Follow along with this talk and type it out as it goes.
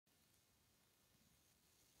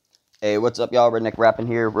Hey, what's up, y'all? Redneck rapping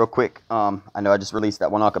here, real quick. I know I just released that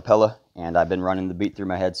one acapella, and I've been running the beat through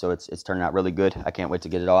my head, so it's turning out really good. I can't wait to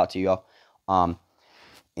get it all out to y'all. Um,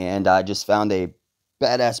 and I just found a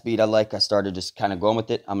badass beat I like. I started just kind of going with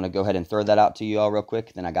it. I'm gonna go ahead and throw that out to you all real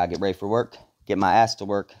quick. Then I gotta get ready for work, get my ass to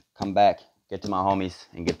work, come back, get to my homies,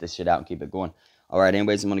 and get this shit out and keep it going. All right,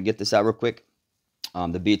 anyways, I'm gonna get this out real quick.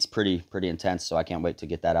 The beat's pretty intense, so I can't wait to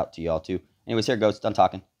get that out to y'all too. Anyways, here it goes. Done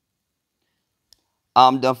talking.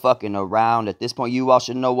 I'm done fucking around. At this point, you all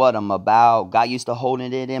should know what I'm about. Got used to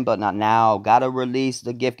holding it in, but not now. Gotta release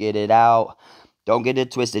the gift, get it out. Don't get it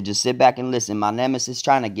twisted, just sit back and listen. My nemesis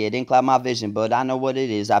trying to get in, cloud my vision, but I know what it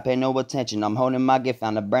is. I pay no attention. I'm holding my gift,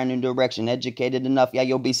 found a brand new direction. Educated enough, yeah,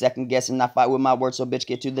 you'll be second guessing. I fight with my words, so bitch,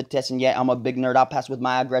 get to the test. And yeah, I'm a big nerd. I'll pass with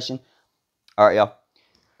my aggression. All right, y'all.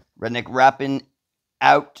 Redneck rapping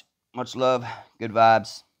out. Much love, good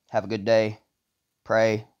vibes. Have a good day.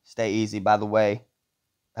 Pray, stay easy, by the way.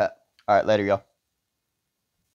 All right, later, y'all.